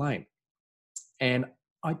Explained. And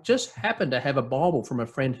I just happened to have a Bible from a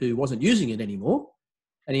friend who wasn't using it anymore.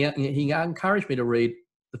 And he encouraged me to read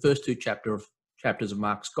the first two chapters of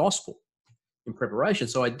Mark's Gospel in preparation.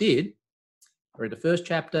 So I did. I read the first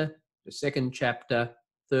chapter, the second chapter,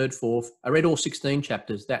 third, fourth. I read all 16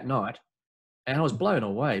 chapters that night. And I was blown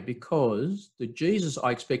away because the Jesus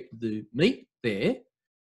I expected to meet there,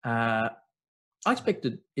 I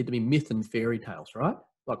expected it to be myth and fairy tales, right?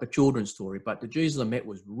 Like a children's story. But the Jesus I met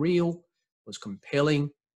was real, was compelling,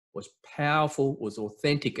 was powerful, was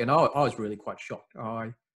authentic. And I was really quite shocked.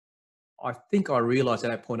 I think I realized at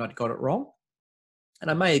that point I'd got it wrong. And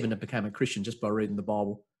I may even have become a Christian just by reading the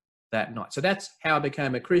Bible that night. So that's how I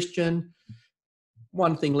became a Christian.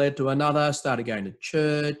 one thing led to another, started going to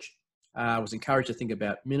church, was encouraged to think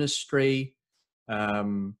about ministry.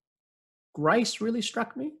 Grace really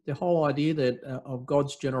struck me, the whole idea that of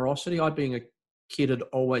God's generosity. I, being a kid, had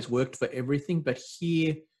always worked for everything, but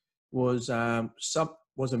here was a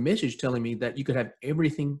message telling me that you could have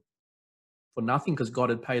everything for nothing because God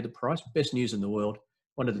had paid the price. Best news in the world.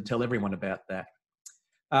 Wanted to tell everyone about that.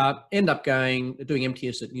 End up doing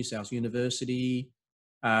MTS at New South University.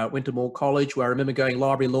 Went to Moore College, where I remember going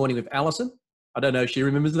library learning with Alison. I don't know if she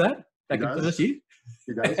remembers that back in first year.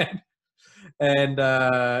 She does. And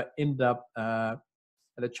ended up at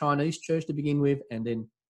a Chinese church to begin with, and then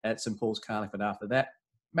at St. Paul's Carlingford after that.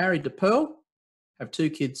 Married to Pearl, have 2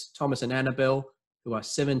 kids, Thomas and Annabelle, who are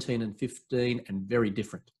 17 and 15 and very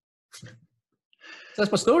different. So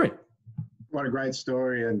that's my story. What a great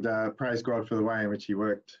story, and praise God for the way in which he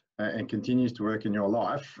worked and continues to work in your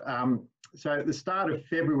life. So at the start of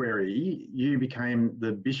February, you became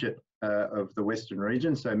the bishop of the Western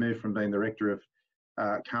region, so moved from being the rector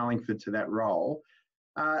of Carlingford to that role.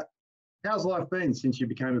 How's life been since you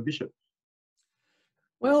became a bishop?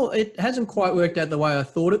 Well, it hasn't quite worked out the way I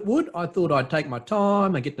thought it would. I thought I'd take my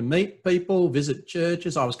time, I'd get to meet people, visit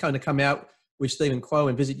churches. I was going to come out with Stephen Quo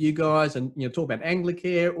and visit you guys and talk about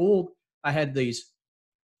Anglicare. I had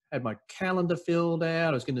my calendar filled out.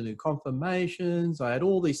 I was going to do confirmations. I had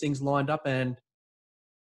all these things lined up, and it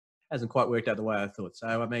hasn't quite worked out the way I thought. So,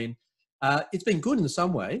 I mean, it's been good in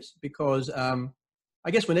some ways because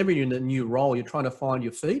I guess whenever you're in a new role, you're trying to find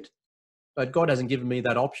your feet. But God hasn't given me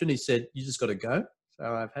that option. He said, you just got to go. So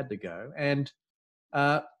I've had to go. And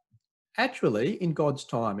actually, in God's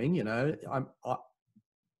timing,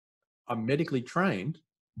 I'm medically trained,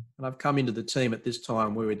 and I've come into the team at this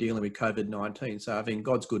time where we're dealing with COVID-19. So I think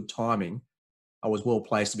God's good timing, I was well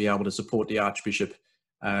placed to be able to support the Archbishop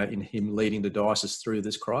in him leading the diocese through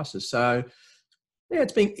this crisis. So yeah,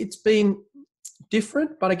 it's been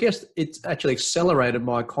different, but I guess it's actually accelerated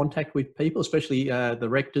my contact with people, especially the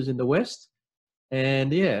rectors in the West.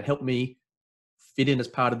 And yeah, it helped me fit in as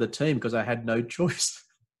part of the team because I had no choice.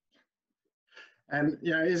 And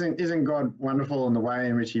isn't God wonderful in the way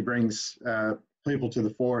in which he brings people to the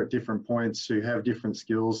fore at different points who have different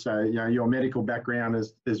skills? So your medical background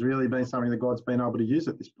has really been something that God's been able to use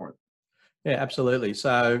at this point. Yeah, absolutely.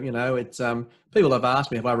 So it's people have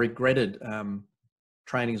asked me, have I regretted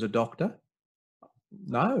training as a doctor?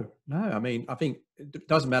 No. I mean, I think it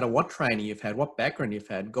doesn't matter what training you've had, what background you've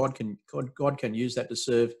had. God can use that to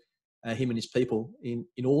serve him and his people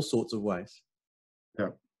in all sorts of ways. Yeah.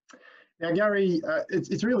 Now, Gary,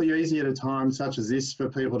 it's really easy at a time such as this for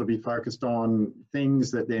people to be focused on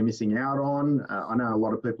things that they're missing out on. I know a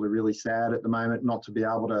lot of people are really sad at the moment not to be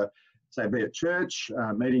able to, say, be at church,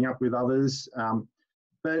 meeting up with others.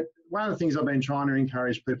 But one of the things I've been trying to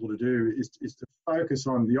encourage people to do is to focus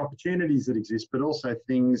on the opportunities that exist, but also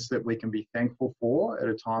things that we can be thankful for at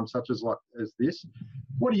a time such as this.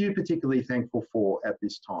 What are you particularly thankful for at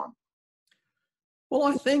this time? Well,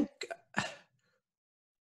 I think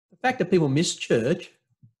the fact that people miss church,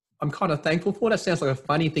 I'm kind of thankful for. That sounds like a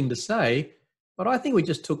funny thing to say, but I think we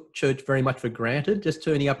just took church very much for granted, just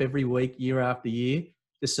turning up every week, year after year,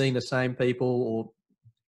 just seeing the same people. Or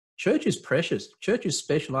church is precious. Church is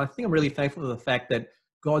special. I think I'm really thankful for the fact that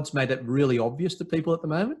God's made that really obvious to people at the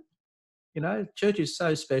moment. Church is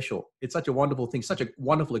so special. It's such a wonderful thing, such a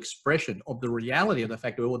wonderful expression of the reality of the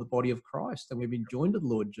fact that we're all the body of Christ and we've been joined to the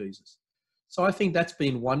Lord Jesus. So I think that's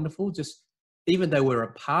been wonderful. Just even though we're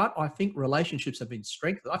apart, I think relationships have been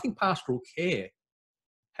strengthened. I think pastoral care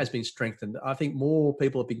has been strengthened. I think more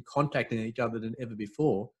people have been contacting each other than ever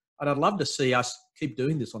before. And I'd love to see us keep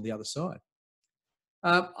doing this on the other side.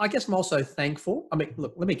 I guess I'm also thankful. I mean,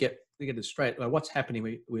 look, let me get this straight. What's happening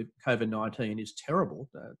with COVID-19 is terrible.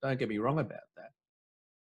 Don't get me wrong about that.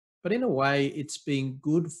 But in a way, it's been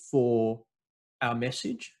good for our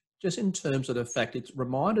message, just in terms of the fact it's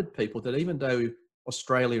reminded people that even though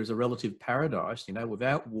Australia is a relative paradise,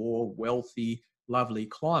 without war, wealthy, lovely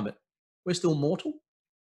climate, we're still mortal,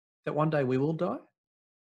 that one day we will die.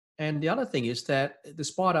 And the other thing is that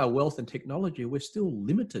despite our wealth and technology, we're still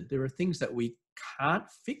limited. There are things that we can't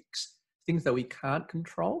fix, things that we can't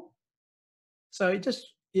control. So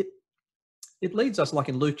it leads us, like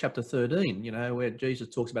in Luke chapter 13, where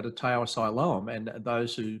Jesus talks about a Tower Siloam and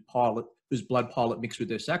those whose blood Pilate mixed with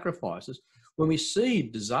their sacrifices. When we see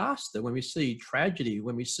disaster, when we see tragedy,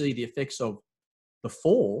 when we see the effects of the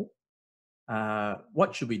fall,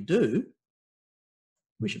 what should we do?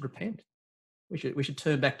 We should repent. We should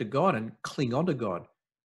turn back to God and cling on to God,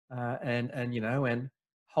 and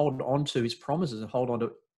hold on to his promises and hold on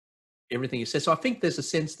to everything he says. So I think there's a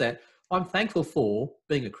sense that I'm thankful for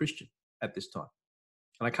being a Christian at this time.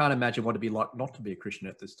 And I can't imagine what it'd be like not to be a Christian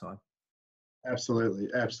at this time. Absolutely,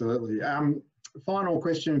 absolutely. Final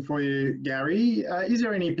question for you, Gary. Is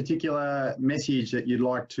there any particular message that you'd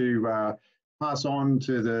like to pass on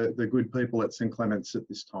to the good people at St Clement's at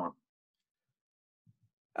this time?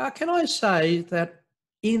 Can I say that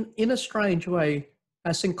in a strange way,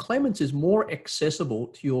 St Clement's is more accessible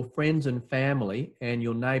to your friends and family and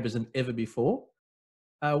your neighbours than ever before.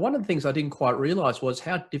 One of the things I didn't quite realise was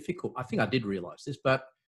how difficult, I think I did realise this, but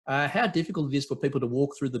how difficult it is for people to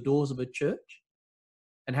walk through the doors of a church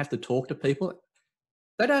and have to talk to people.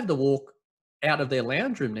 They don't have to walk out of their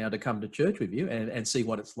lounge room now to come to church with you and see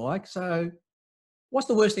what it's like. So what's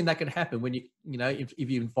the worst thing that can happen when if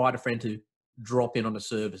you invite a friend to drop in on a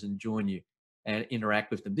service and join you and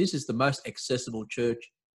interact with them? This is the most accessible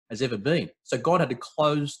church has ever been. So God had to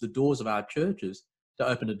close the doors of our churches to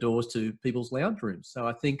open the doors to people's lounge rooms. So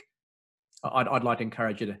I think I'd like to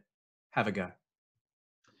encourage you to have a go.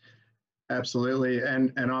 Absolutely,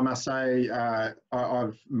 and I must say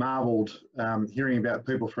I've marvelled hearing about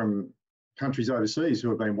people from countries overseas who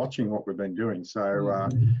have been watching what we've been doing. So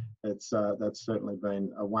that's certainly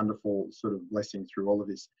been a wonderful sort of blessing through all of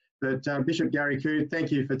this. But Bishop Gary Koo,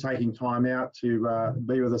 thank you for taking time out to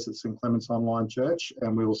be with us at St Clement's Online Church,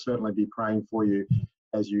 and we will certainly be praying for you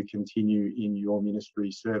as you continue in your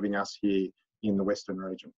ministry serving us here in the Western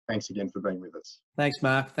region. Thanks again for being with us. Thanks,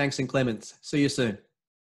 Mark. Thanks, St Clement's. See you soon.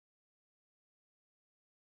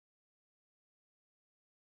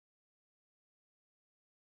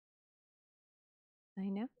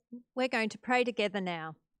 We're going to pray together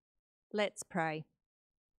now. Let's pray.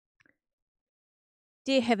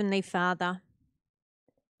 Dear Heavenly Father,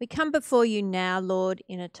 we come before you now, Lord,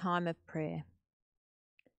 in a time of prayer.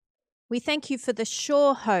 We thank you for the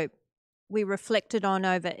sure hope we reflected on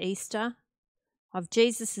over Easter of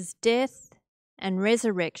Jesus' death and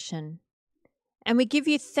resurrection, and we give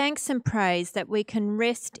you thanks and praise that we can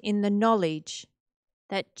rest in the knowledge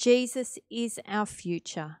that Jesus is our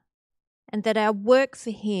future and that our work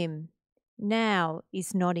for him now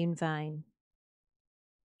is not in vain.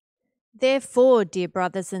 Therefore, dear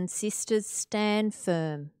brothers and sisters, stand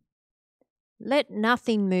firm. Let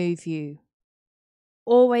nothing move you.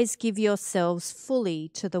 Always give yourselves fully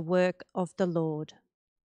to the work of the Lord.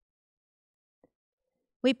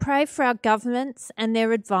 We pray for our governments and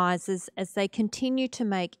their advisors as they continue to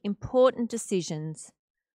make important decisions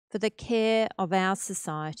for the care of our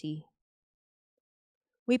society.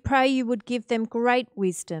 We pray you would give them great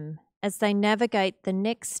wisdom as they navigate the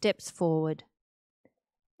next steps forward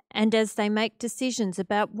and as they make decisions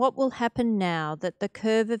about what will happen now that the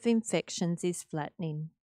curve of infections is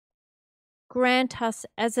flattening. Grant us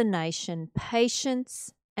as a nation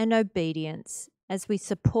patience and obedience as we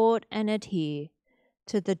support and adhere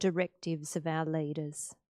to the directives of our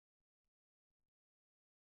leaders.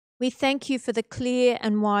 We thank you for the clear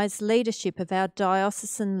and wise leadership of our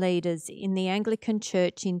diocesan leaders in the Anglican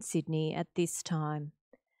Church in Sydney at this time,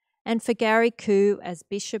 and for Gary Koo as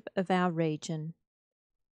Bishop of our region.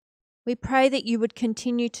 We pray that you would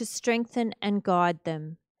continue to strengthen and guide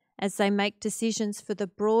them as they make decisions for the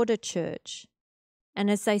broader church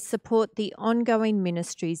and as they support the ongoing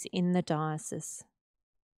ministries in the diocese.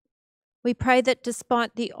 We pray that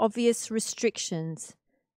despite the obvious restrictions,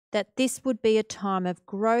 that this would be a time of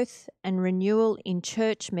growth and renewal in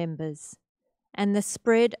church members and the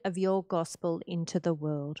spread of your gospel into the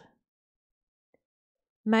world.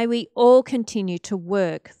 May we all continue to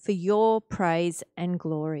work for your praise and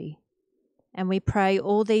glory. And we pray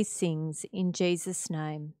all these things in Jesus'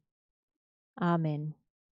 name. Amen.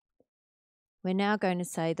 We're now going to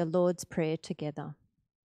say the Lord's Prayer together.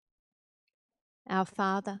 Our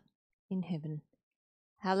Father in heaven,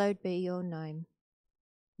 hallowed be your name.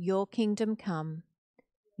 Your kingdom come,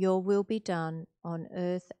 your will be done on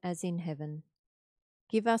earth as in heaven.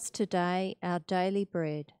 Give us today our daily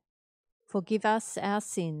bread. Forgive us our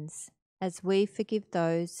sins as we forgive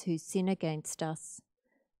those who sin against us.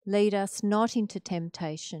 Lead us not into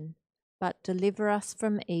temptation, but deliver us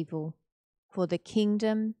from evil. For the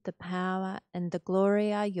kingdom, the power, and the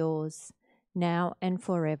glory are yours, now and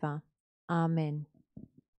forever. Amen.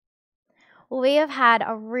 We have had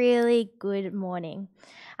a really good morning.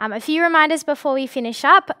 A few reminders before we finish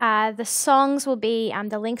up. The songs will be,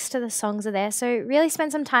 the links to the songs are there. So really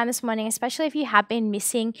spend some time this morning, especially if you have been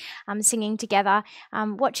missing singing together,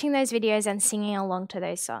 watching those videos and singing along to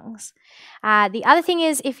those songs. The other thing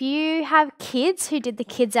is, if you have kids who did the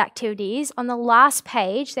kids activities, on the last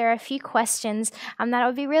page there are a few questions that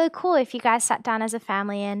would be really cool if you guys sat down as a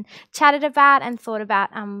family and chatted about and thought about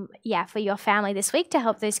for your family this week to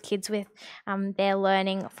help those kids with their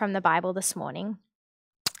learning from the Bible this morning.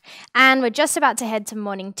 And we're just about to head to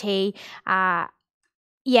morning tea.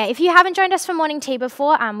 If you haven't joined us for morning tea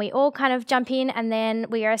before, we all kind of jump in and then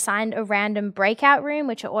we are assigned a random breakout room,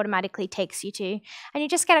 which it automatically takes you to. And you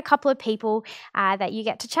just get a couple of people that you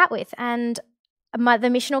get to chat with. And the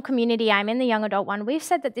missional community I'm in, the young adult one, we've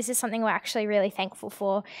said that this is something we're actually really thankful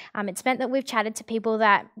for. It's meant that we've chatted to people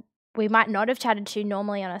that we might not have chatted to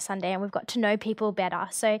normally on a Sunday, and we've got to know people better.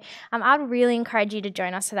 So I would really encourage you to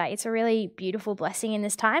join us for that. It's a really beautiful blessing in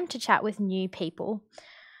this time to chat with new people.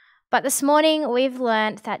 But this morning we've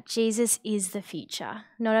learnt that Jesus is the future.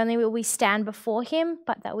 Not only will we stand before him,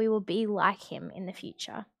 but that we will be like him in the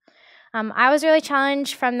future. I was really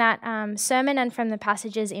challenged from that sermon and from the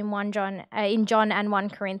passages in John and 1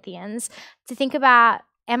 Corinthians to think about,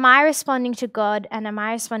 am I responding to God and am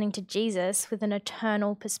I responding to Jesus with an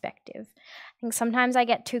eternal perspective? I think sometimes I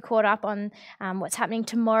get too caught up on what's happening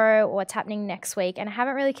tomorrow or what's happening next week, and I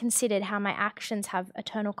haven't really considered how my actions have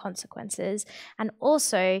eternal consequences, and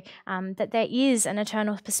also that there is an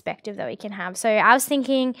eternal perspective that we can have. So I was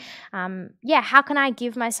thinking, how can I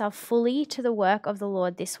give myself fully to the work of the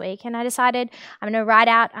Lord this week? And I decided I'm going to write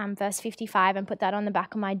out verse 55 and put that on the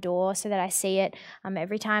back of my door so that I see it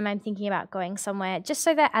every time I'm thinking about going somewhere, just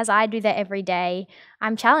so that as I do that every day,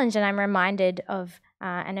 I'm challenged and I'm reminded of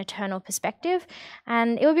an eternal perspective.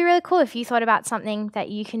 And it would be really cool if you thought about something that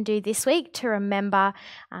you can do this week to remember,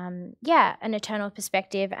 an eternal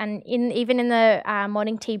perspective. And even in the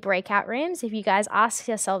morning tea breakout rooms, if you guys ask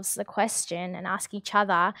yourselves the question and ask each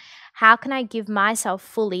other, how can I give myself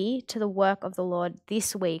fully to the work of the Lord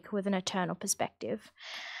this week with an eternal perspective?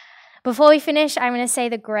 Before we finish, I'm going to say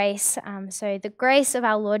the grace. So the grace of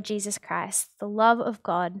our Lord Jesus Christ, the love of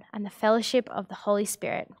God, and the fellowship of the Holy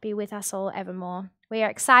Spirit be with us all evermore. We are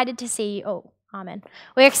excited to see you. Oh, amen.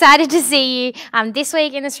 We're excited to see you this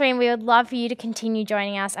week in the stream. We would love for you to continue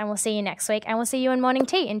joining us, and we'll see you next week. And we'll see you in morning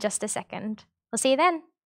tea in just a second. We'll see you then.